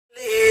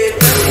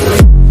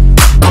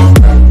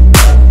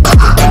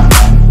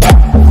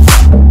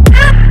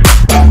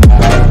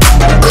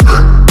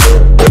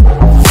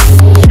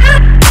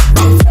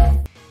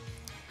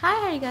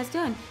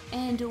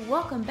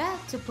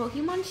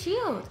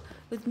Shield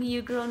with me,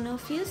 your girl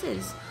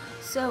NoFuses.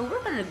 So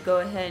we're gonna go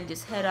ahead and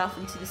just head off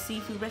into the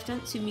seafood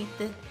restaurant to meet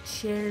the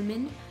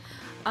chairman.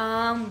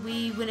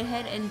 We went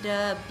ahead and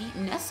beat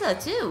Nessa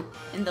too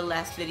in the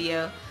last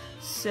video.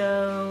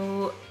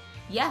 So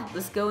yeah,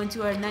 let's go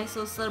into our nice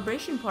little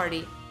celebration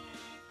party.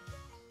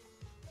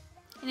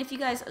 And if you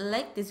guys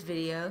like this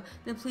video,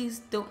 then please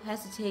don't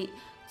hesitate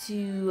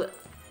to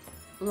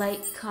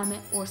like,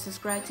 comment, or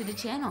subscribe to the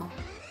channel.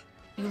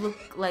 You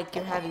look like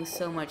you're having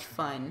so much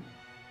fun.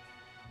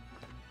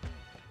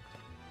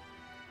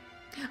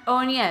 Oh,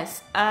 and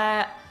yes,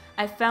 I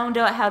found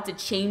out how to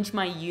change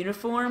my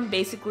uniform.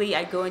 Basically,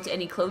 I go into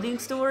any clothing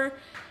store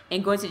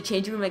and go into the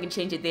changing room, I can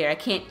change it there. I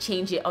can't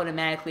change it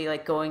automatically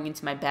like going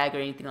into my bag or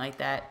anything like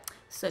that.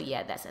 So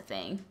yeah, that's a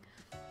thing.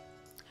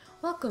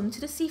 Welcome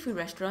to the seafood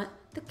restaurant,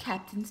 the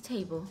Captain's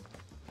Table.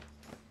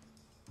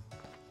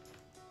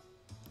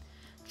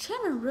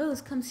 Chairman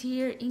Rose comes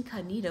here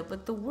incognito,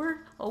 but the word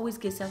always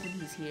gets out when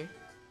he's here.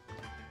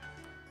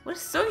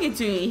 What's Sonia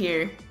doing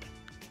here?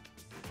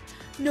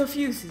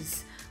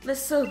 NoFuses, let's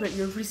celebrate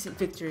your recent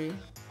victory.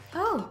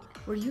 Oh,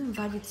 were you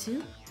invited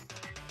too?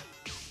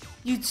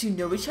 You two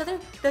know each other?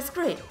 That's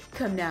great.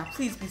 Come now,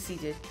 please be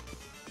seated.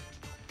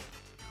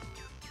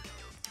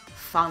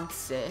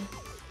 Fancy.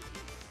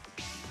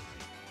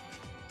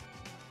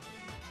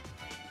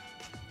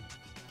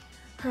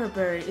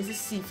 Herberry is a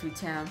seafood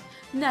town.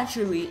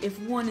 Naturally, if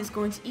one is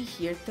going to eat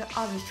here, the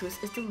obvious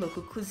choice is the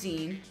local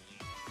cuisine.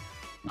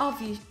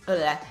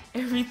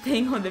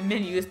 Everything on the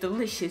menu is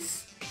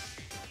delicious.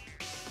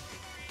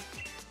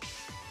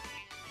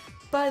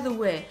 By the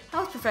way,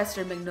 how's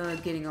Professor Magnolia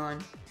getting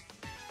on?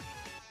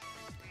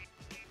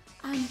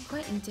 I'm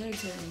quite indebted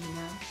to her, you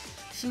know.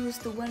 She was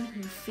the one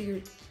who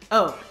figured...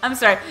 Oh, I'm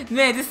sorry.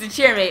 Man, this is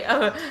the chairmate.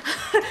 Oh,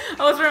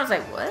 I was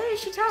like, what is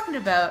she talking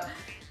about?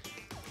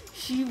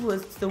 She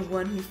was the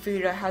one who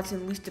figured out how to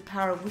unleash the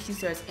power of wishing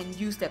stars and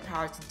use that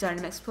power to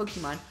Dynamax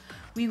Pokemon.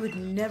 We would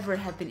never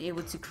have been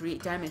able to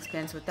create Dynamax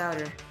bands without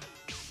her.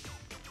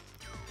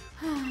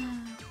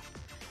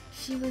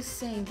 She was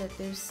saying that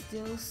there's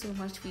still so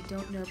much we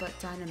don't know about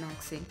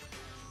Dynamaxing.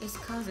 It's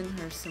causing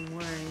her some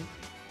worry.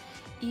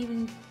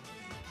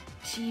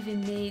 She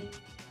even made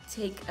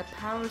take a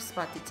power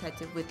spot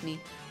detector with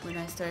me when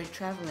I started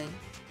traveling.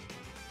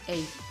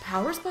 A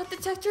power spot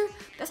detector?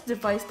 That's the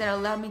device that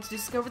allowed me to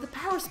discover the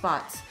power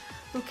spots,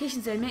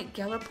 locations that emit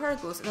Galar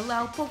particles and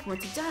allow Pokemon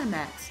to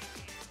Dynamax.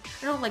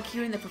 I don't like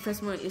hearing that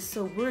Professor Moon is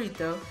so worried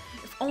though.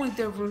 If only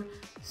there were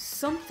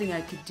something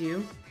I could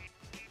do.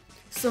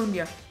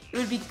 Sonia, it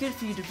would be good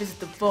for you to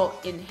visit the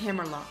vault in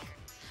Hammerlock.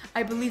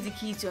 I believe the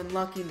key to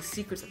unlocking the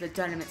secrets of the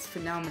Dynamax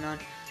phenomenon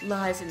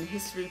lies in the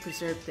history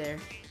preserved there.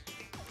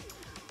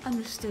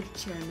 Understood,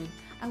 Chairman.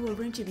 I will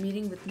arrange a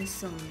meeting with Miss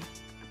Sonia.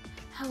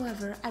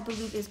 However, I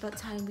believe it's about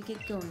time we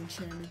get going,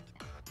 Chairman.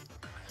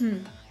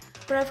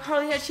 But I've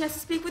hardly had a chance to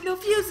speak with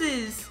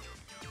NoFuses!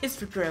 It's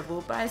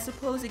regrettable, but I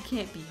suppose it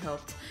can't be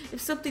helped.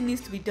 If something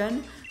needs to be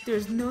done, there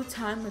is no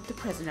time like the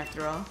present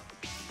after all.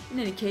 In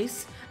any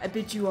case, I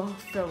bid you all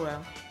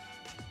farewell.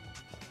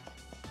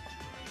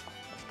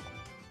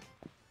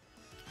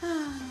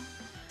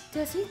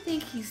 Does he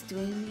think he's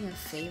doing me a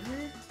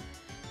favor?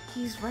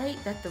 He's right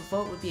that the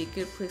vault would be a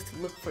good place to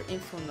look for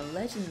info on the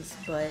legends,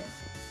 but...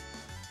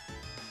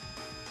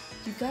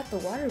 You got the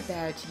water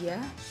badge,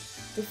 yeah?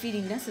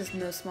 Defeating Nessa's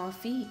no small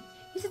feat.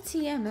 He's a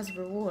TM as a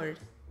reward.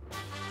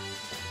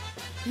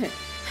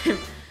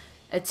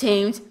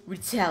 Attained,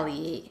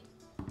 retaliate.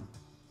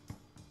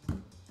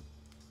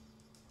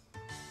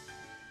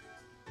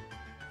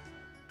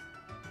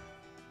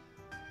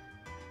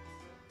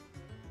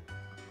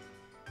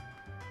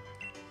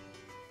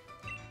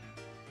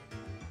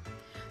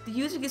 The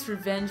user gets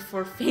revenge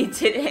for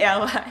fainted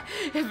ally.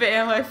 If an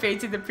ally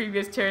fainted the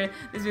previous turn,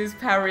 this move's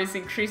power is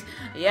increased.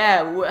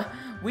 Yeah,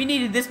 we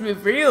needed this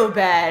move real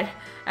bad.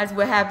 That's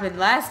what happened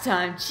last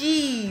time.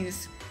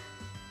 Jeez.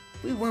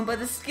 We won by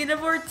the skin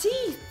of our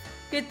teeth.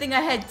 Good thing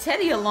I had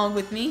Teddy along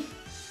with me.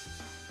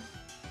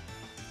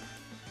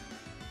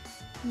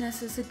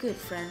 Nessa's a good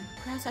friend.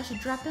 Perhaps I should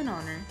drop in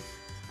on her.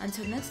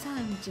 Until next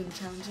time, Gym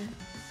Challenger.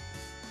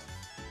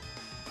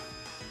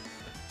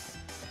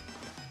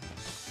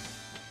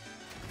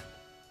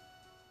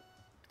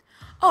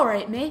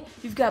 Alright, May,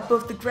 you've got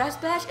both the grass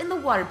badge and the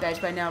water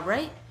badge by now,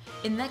 right?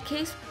 In that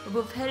case,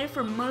 we're both headed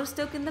for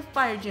Motostoke and the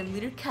fire gym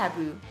leader,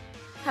 Kabu.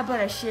 How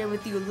about I share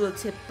with you a little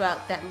tip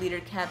about that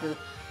leader, Kabu?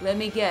 Let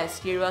me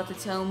guess, you're about to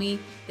tell me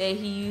that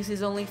he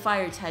uses only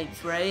fire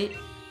types, right?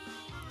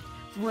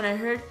 From what I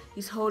heard,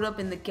 he's holed up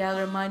in the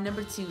Galar Mine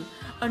number 2,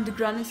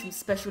 undergrounding some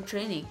special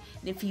training.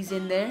 And if he's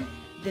in there,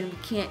 then we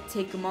can't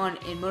take him on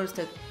in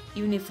Motostoke,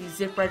 even if we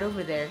zip right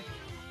over there,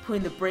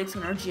 putting the brakes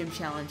on our gym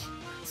challenge.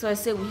 So I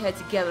say we head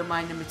to Galar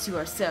Mine number 2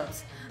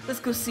 ourselves. Let's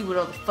go see what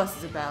all the fuss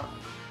is about.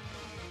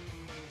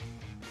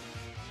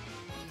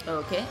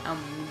 Okay, I'm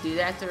gonna do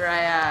that after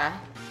I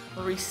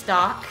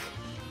restock.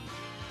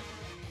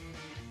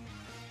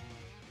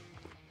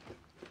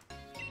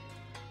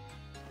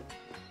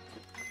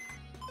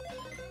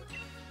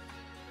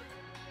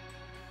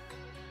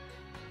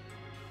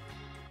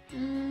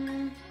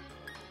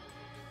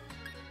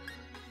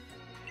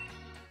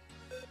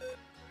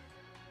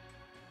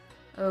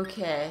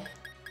 Okay.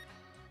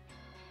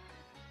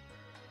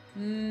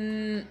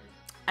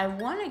 I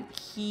want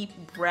to keep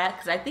Brett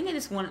because I think I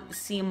just want to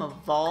see him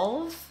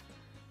evolve.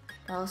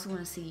 I also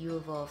want to see you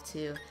evolve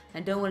too. I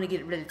don't want to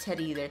get rid of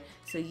Teddy either.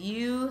 So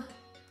you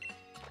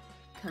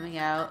coming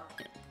out,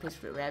 push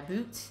for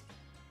Raboot.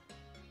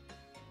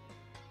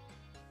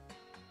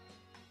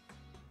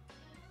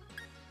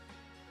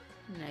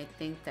 And I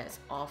think that's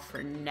all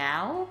for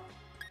now.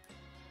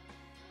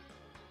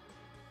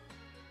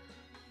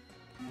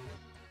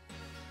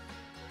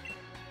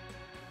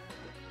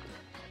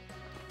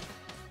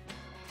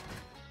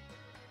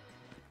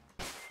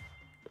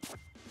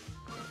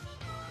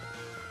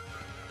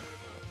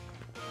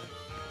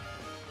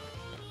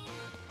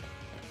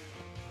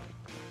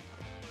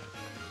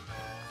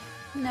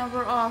 Now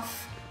we're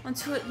off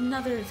onto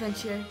another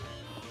adventure.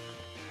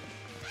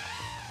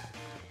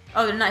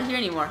 Oh, they're not here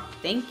anymore.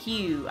 Thank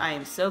you. I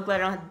am so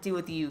glad I don't have to deal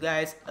with you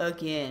guys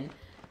again.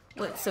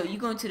 What, so you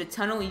go into the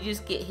tunnel and you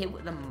just get hit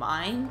with a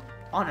mine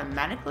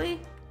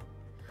automatically?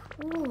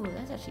 Ooh,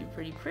 that's actually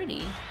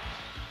pretty.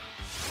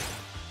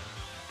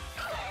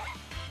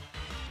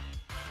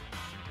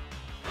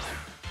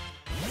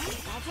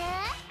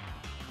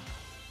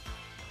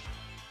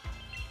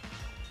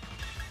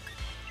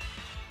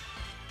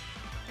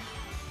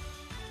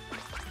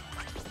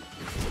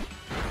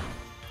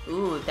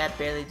 Ooh, that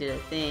barely did a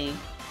thing.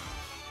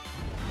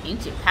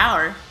 Ancient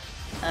power?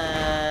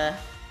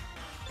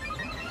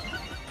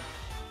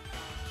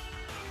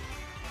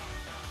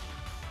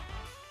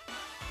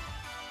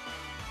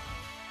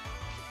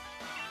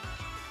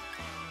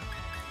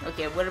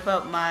 Okay, what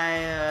about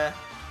my,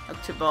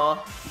 Ultra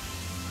Ball?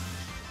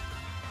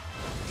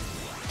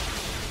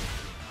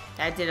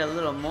 That did a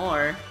little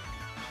more.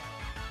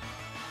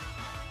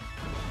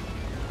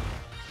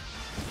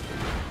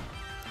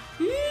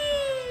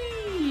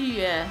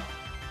 Yeah.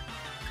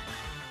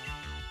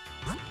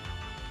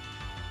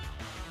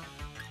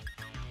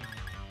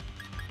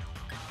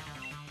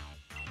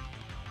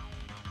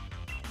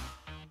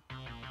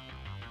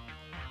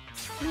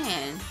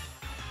 Man,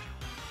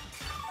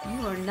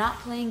 you are not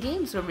playing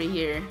games over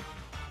here.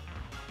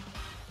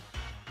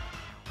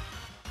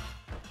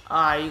 Oh,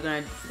 are you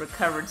gonna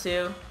recover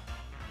too?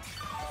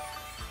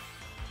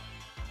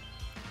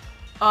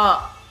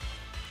 Oh,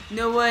 you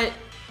know what?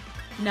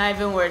 Not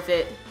even worth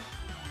it.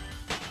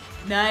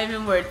 Not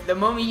even worth it. The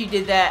moment you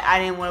did that, I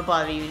didn't want to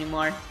bother you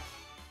anymore.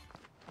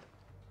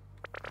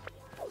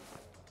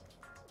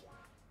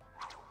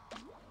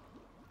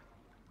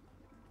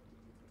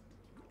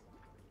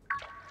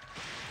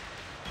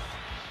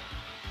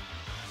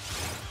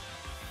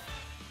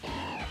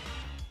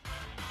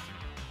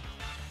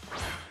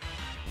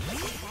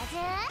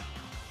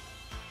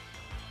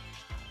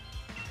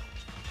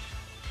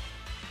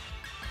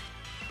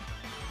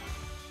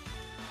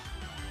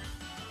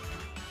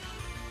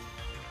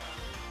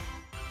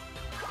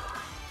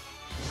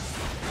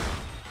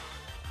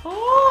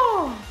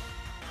 Oh!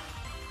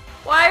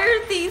 Why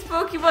are these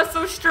Pokemon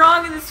so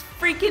strong in this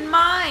freaking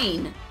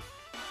mine?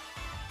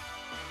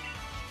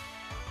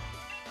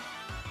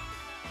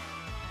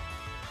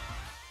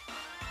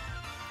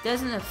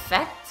 Doesn't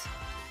affect?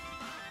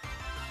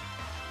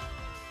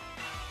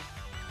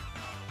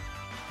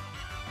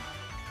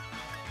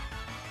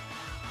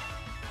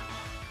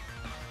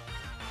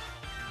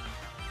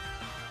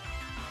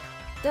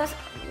 Does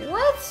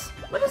what?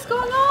 What is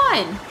going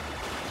on?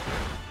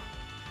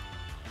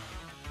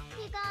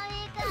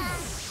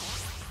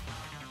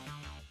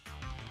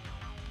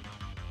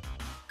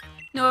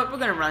 You know what? We're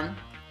gonna run.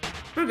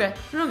 We're good.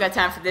 We don't got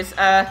time for this.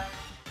 I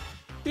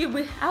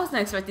was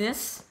not expecting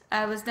this.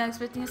 I was not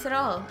expecting this at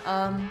all.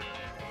 I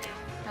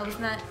was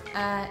not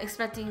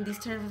expecting these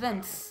turn of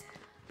events.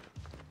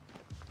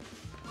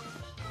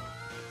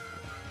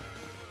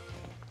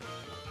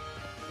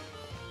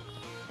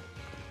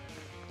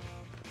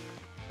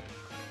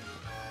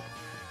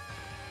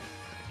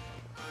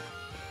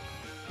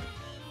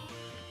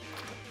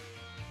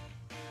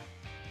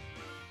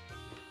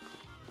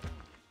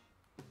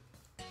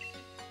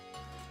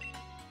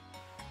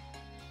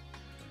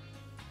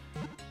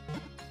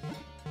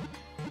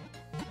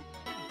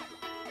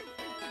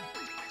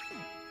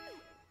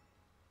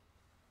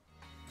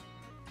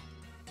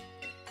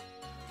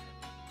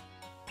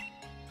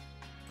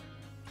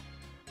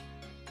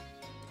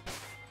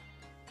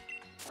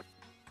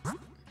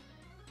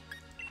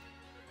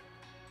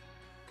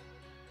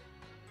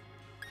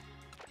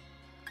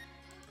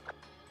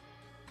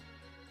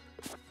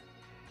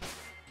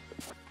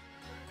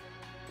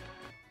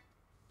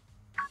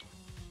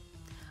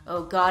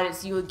 Oh god,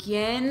 it's you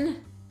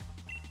again?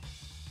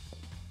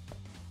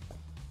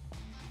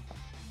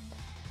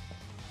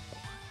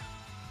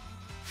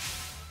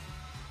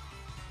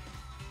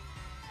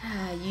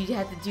 You'd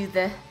have to do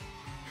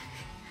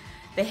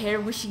the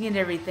hair wishing and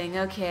everything,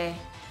 okay.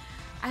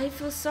 I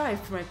feel sorry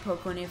for my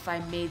Pokemon if I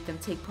made them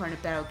take part in a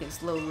battle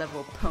against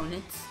low-level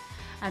opponents.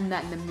 I'm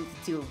not in the mood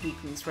to deal with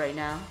weaklings right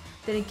now.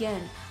 Then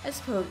again, I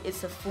suppose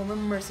it's a form of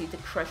mercy to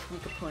crush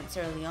weak opponents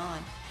early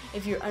on.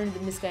 If you're under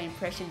the misguided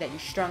impression that you're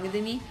stronger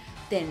than me,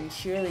 then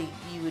surely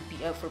you would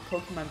be up for a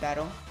Pokemon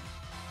battle.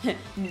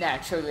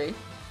 Naturally.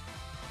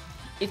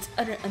 It's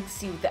utter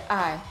unseen with the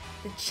eye.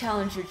 The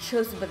challenger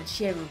chosen by the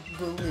champion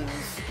will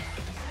lose.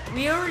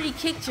 We already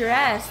kicked your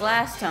ass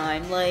last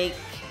time, like...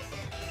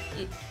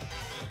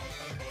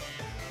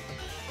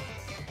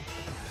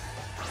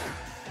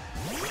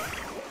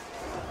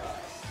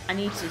 I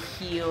need to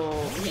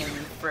heal him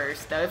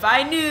first, though. If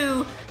I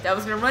knew that I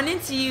was gonna run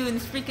into you in the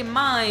freaking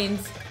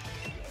mines,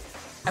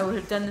 I would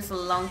have done this a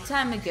long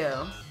time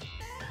ago.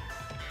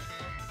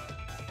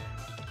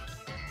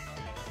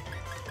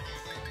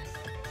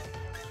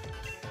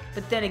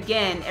 But then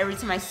again, every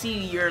time I see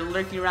you, you're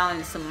lurking around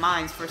in some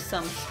mines for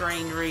some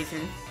strange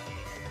reason.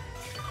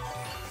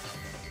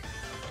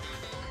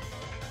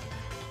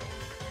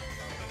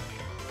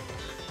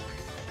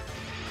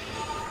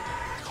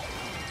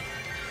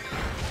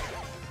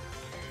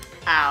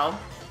 Ow.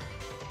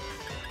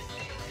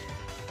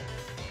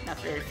 Not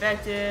very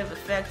effective.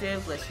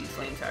 Effective. Let's use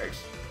Flame Charge.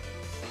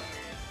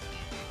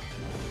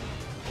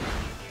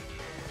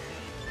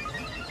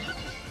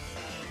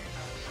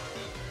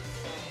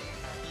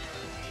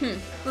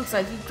 Looks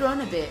like you've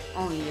grown a bit.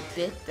 Only a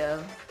bit,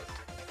 though.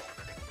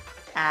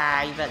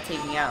 Ah, you about to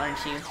take me out,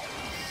 aren't you?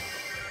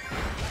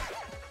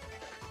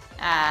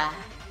 Ah,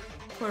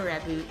 poor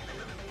Raboot.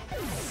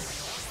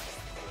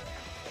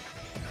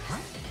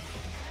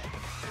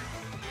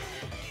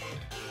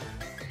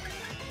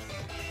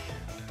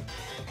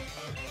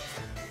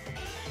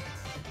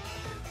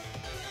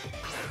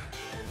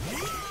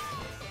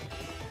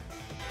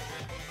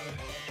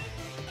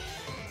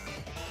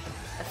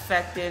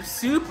 Effective,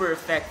 super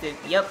effective,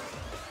 yep.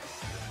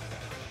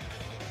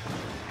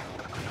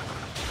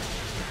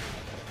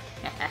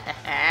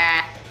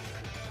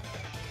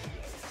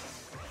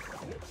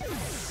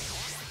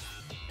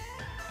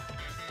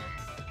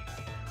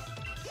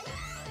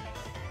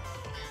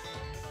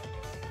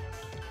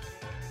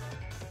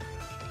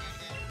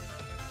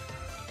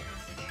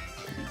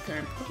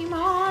 Current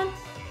Pokemon.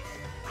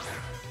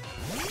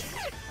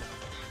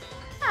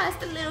 Ah, it's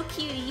the little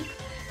cutie.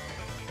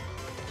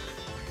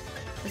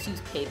 Let's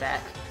use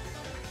Payback.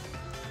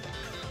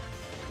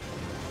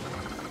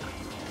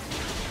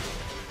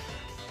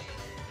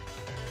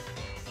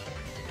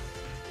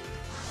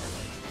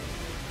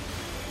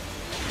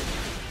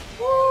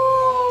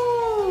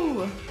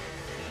 Woo!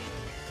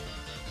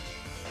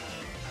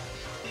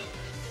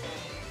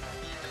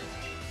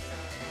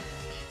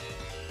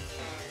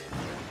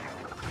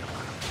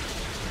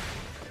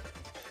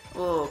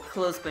 Oh,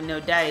 close but no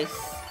dice.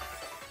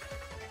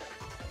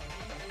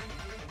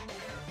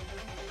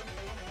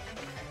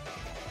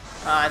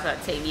 Oh, I thought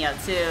it'd take me out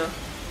too.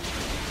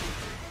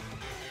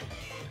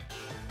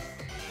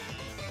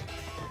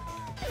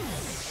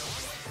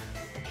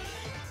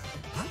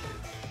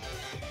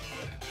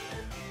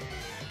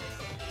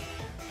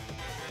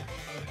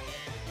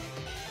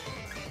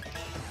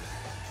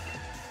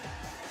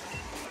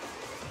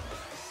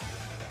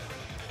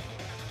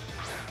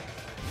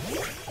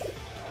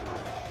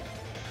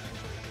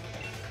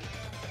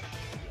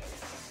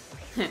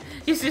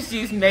 You just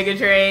use Mega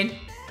Drain.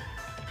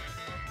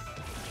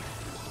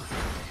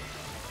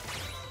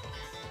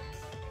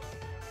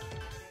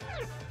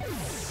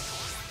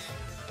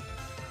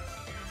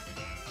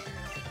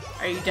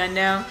 Are you done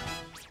now?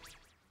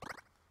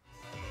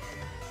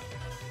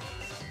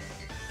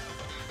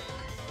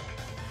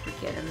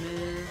 Forget a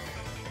move.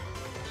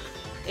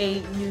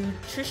 A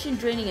nutrition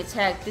draining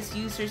attack. This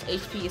user's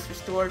HP is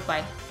restored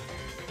by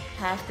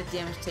half the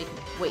damage taken.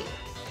 Wait.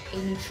 A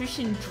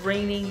nutrition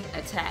draining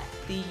attack.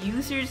 The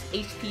user's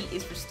HP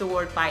is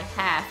restored by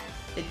half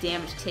the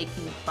damage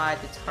taken by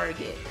the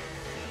target.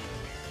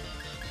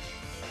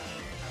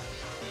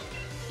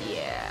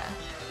 Yeah.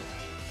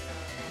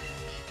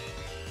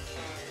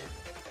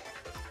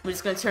 We're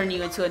just gonna turn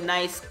you into a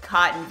nice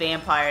cotton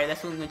vampire.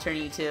 That's what I'm gonna turn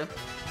you to.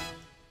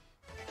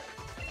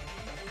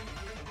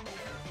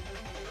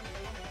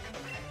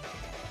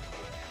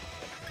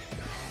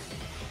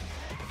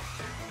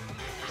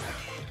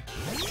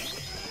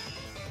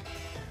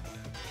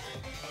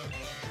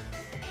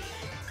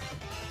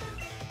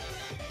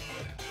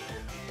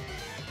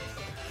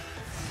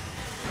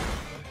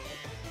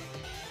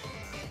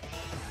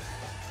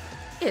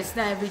 It's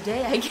not every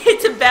day I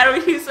get to battle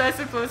you, so I'm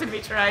supposed to be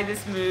trying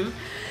this move.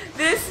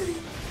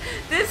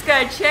 This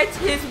guy checked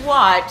his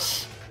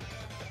watch.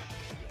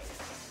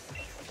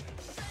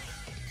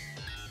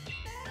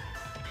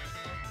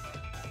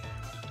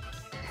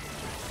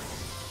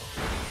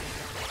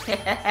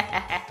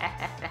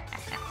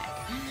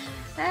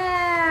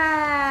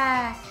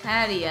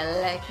 How do you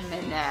like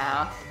me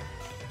now?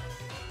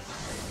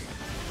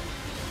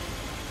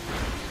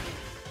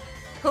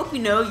 Hope you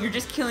know you're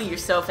just killing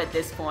yourself at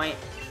this point.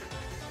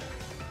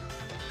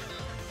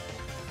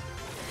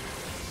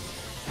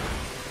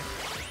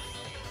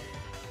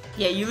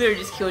 Yeah, you literally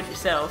just killed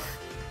yourself.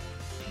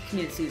 You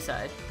committed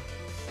suicide.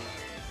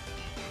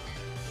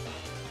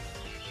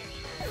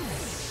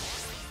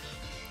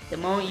 The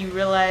moment you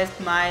realized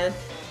my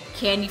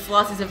candy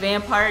floss is a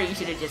vampire, you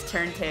should have just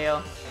turned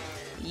tail.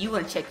 You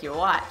wanna check your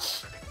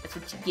watch. That's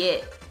what you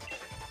get.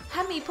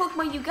 How many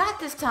Pokemon you got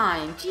this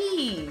time?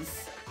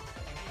 Jeez.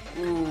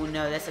 Ooh,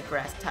 no, that's a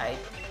grass type.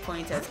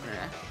 Ponytail's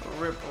gonna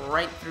rip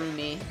right through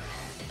me.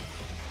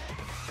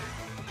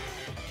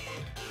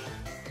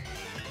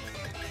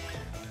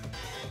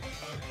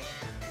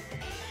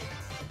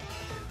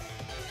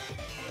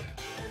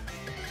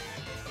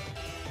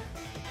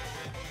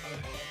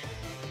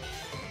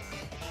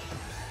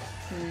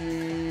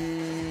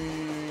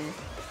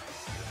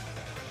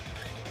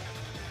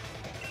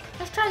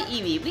 Let's try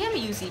Eevee. We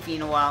haven't used Eevee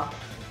in a while.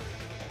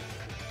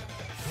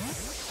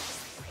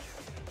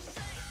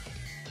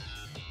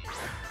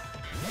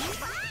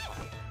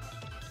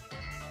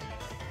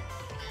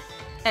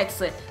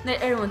 Excellent.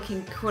 Not everyone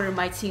can corner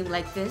my team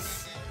like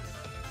this.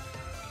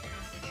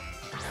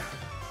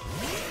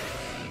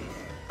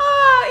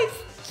 Oh,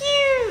 it's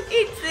cute!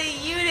 It's a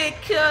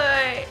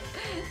unicorn!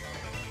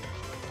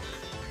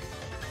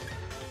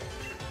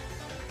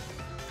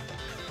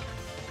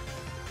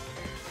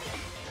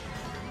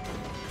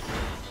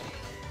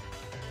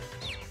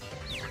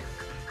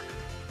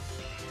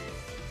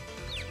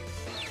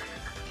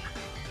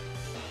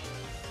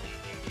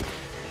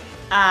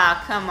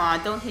 Ah, come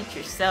on, don't hit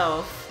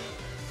yourself.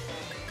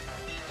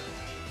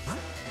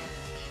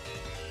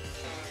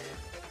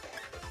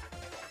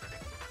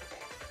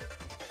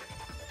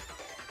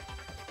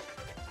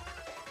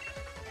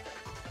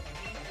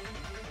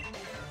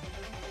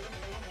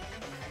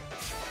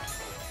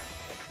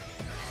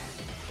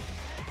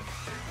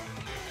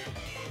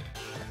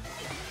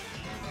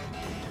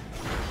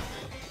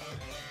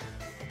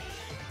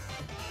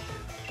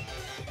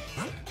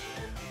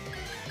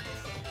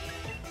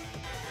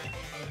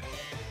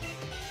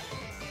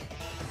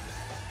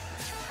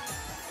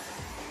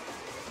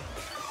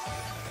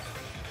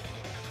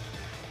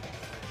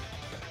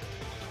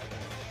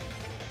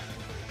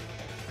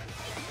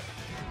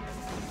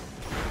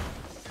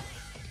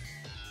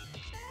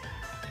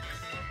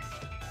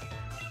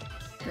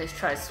 Let's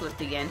try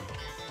Swift again.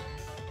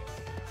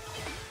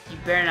 You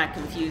better not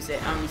confuse it.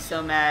 I'm gonna be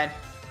so mad.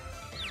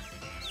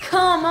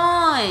 Come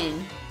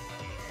on!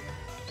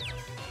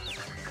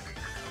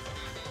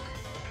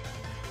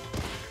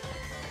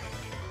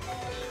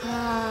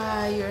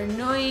 Ah, you're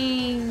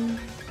annoying.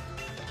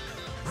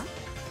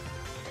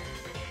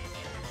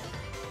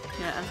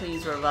 Yeah, I'm gonna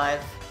use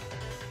Revive.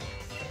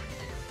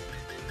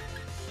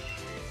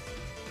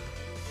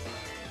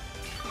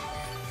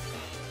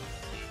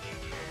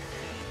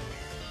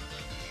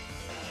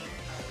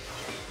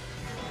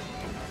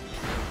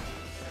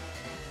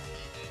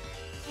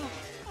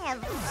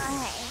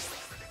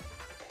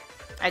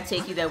 I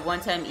take you that one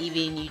time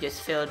Eevee and you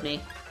just failed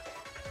me.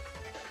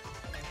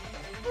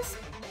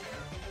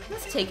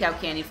 Let's take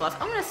out Candy Floss.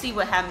 I'm gonna see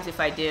what happens if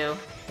I do.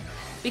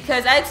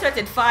 Because I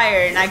expected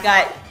fire and I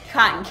got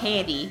cotton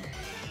candy.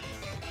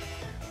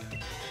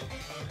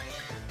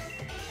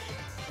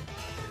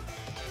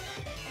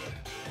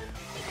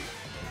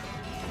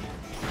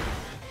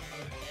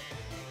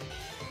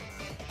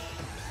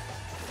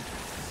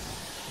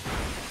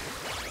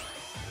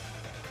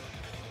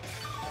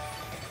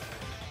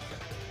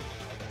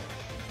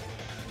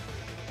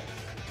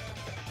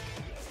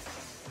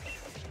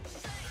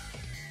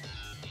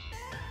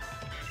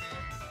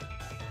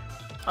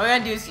 All you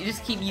gotta do is you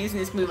just keep using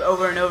this move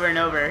over and over and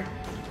over.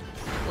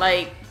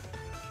 Like,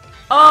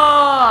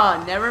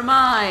 oh, never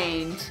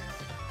mind.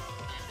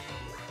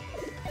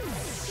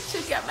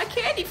 Took out my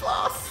candy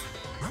floss.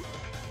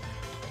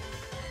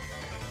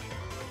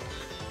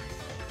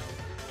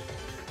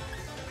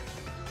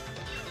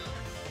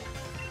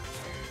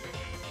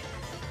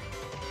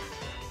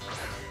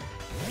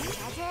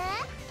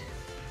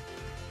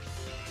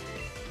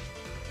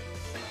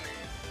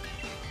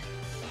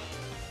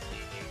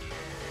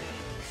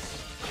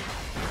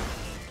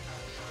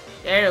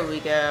 There we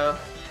go.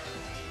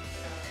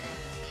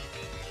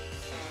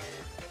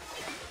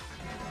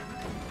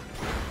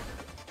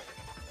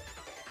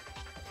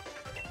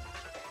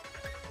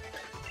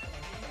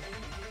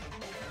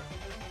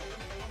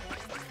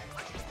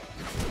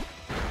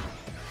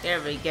 There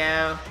we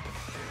go.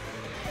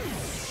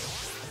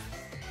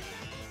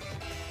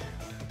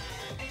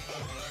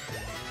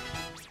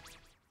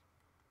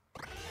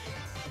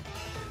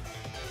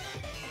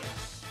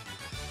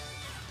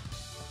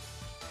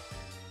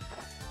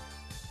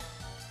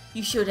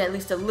 You showed at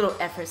least a little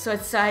effort, so I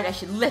decided I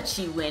should let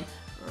you win.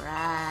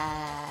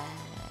 Right.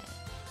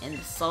 And the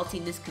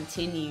saltiness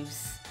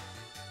continues.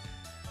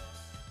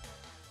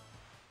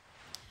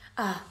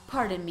 Ah,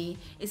 pardon me.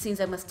 It seems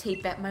I must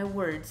take back my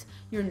words.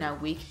 You're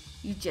not weak.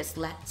 You just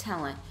lack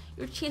talent.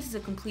 Your chances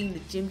of completing the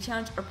gym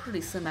challenge are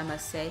pretty slim, I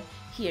must say.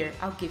 Here,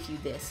 I'll give you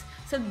this.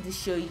 Something to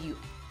show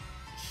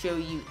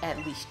you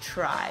at least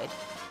tried.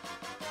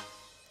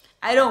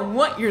 I don't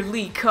want your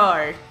lead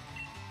card.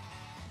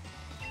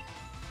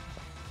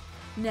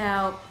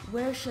 Now,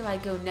 where shall I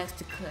go next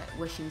to collect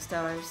wishing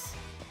stars?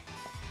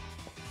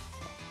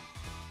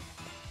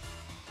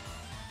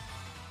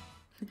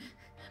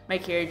 My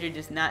character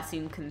does not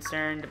seem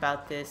concerned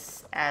about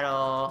this at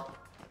all.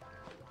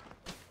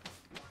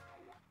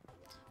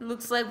 It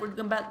looks like we're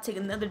about to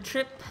take another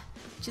trip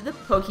to the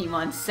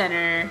Pokemon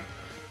Center.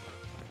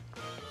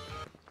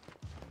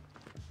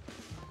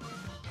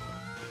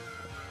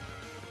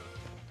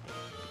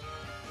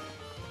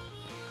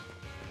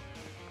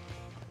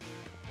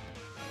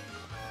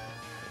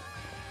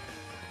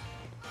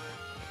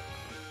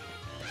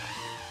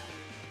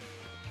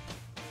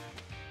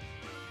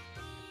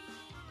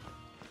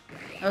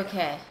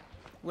 Okay,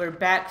 we're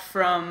back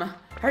from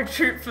our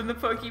trip from the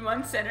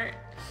Pokemon Center.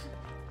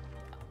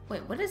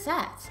 Wait, what is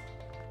that?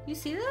 You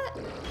see that?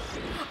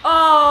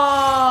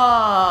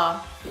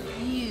 Oh,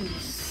 you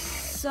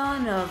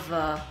son of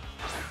a...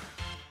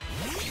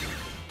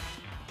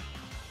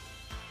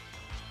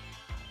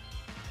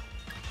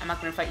 I'm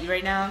not gonna fight you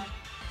right now.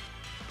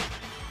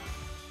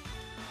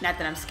 Not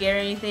that I'm scared or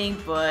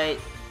anything, but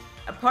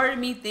a part of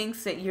me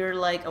thinks that you're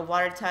like a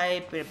water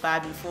type, but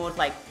I've been fooled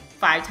like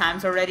 5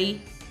 times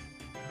already.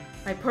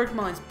 My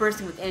Pokemon is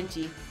bursting with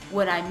energy.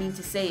 What I mean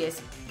to say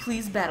is,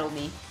 please battle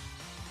me.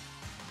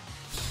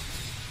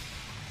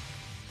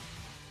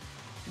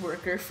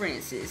 Worker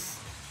Francis.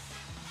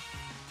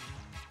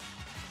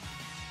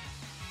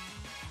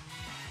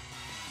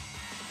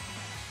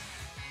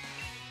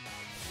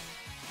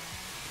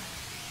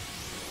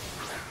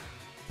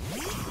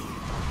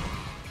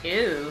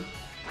 Ew.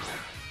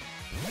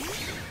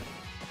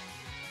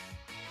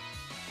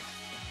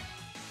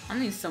 I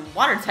need some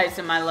water types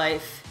in my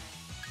life.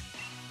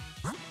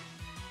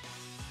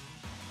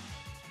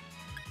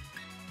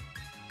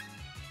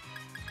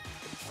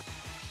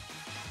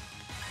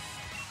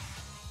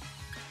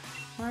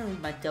 I don't know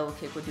if my double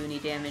kick will do any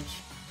damage.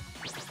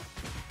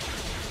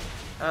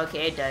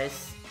 Okay, it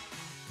does.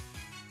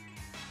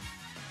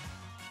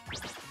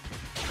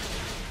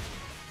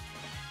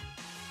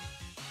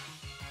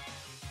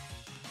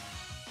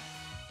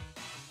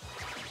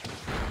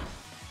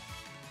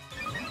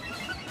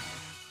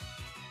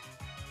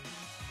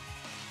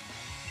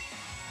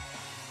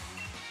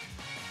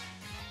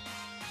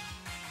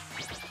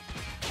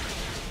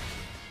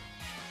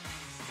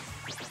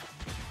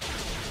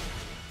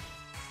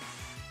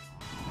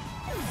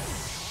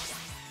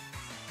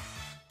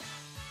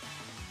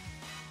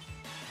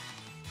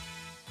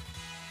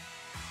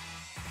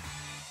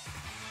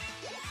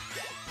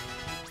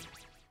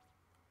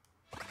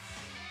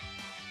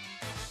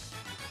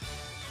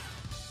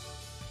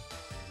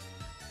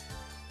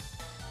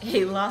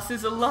 A loss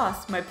is a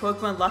loss. My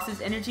Pokemon lost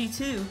his energy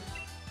too.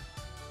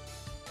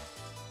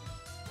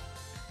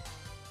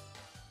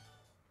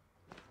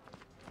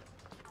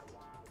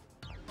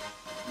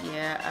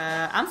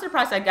 Yeah, I'm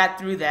surprised I got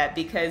through that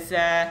because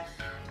I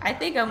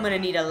think I'm gonna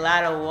need a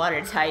lot of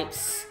water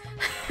types.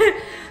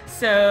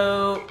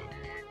 So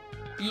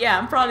yeah,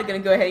 I'm probably gonna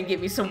go ahead and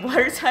get me some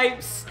water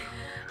types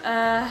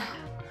and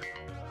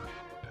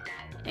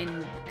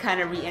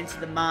kind of re-enter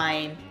the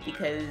mine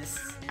because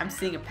I'm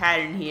seeing a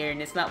pattern here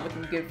and it's not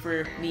looking good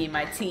for me and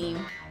my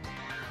team.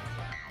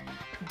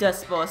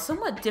 Dust Ball, a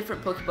somewhat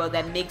different Pokeball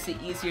that makes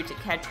it easier to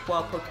catch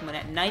wild Pokemon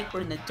at night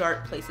or in the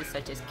dark places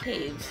such as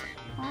caves.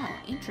 Oh,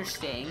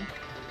 interesting.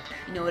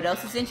 You know what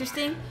else is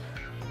interesting?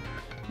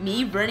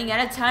 Me running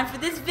out of time for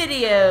this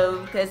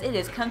video because it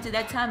has come to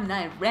that time and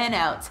I ran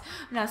out.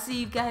 And I'll see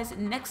you guys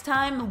next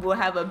time. We'll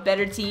have a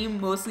better team,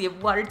 mostly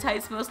of water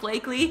types most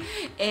likely,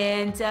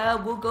 and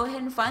we'll go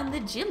ahead and find the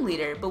gym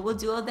leader, but we'll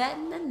do all that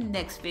in the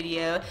next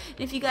video. And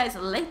if you guys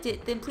liked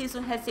it, then please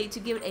don't hesitate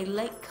to give it a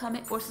like,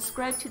 comment, or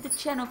subscribe to the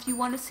channel if you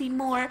want to see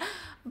more.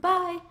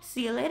 Bye.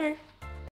 See you later.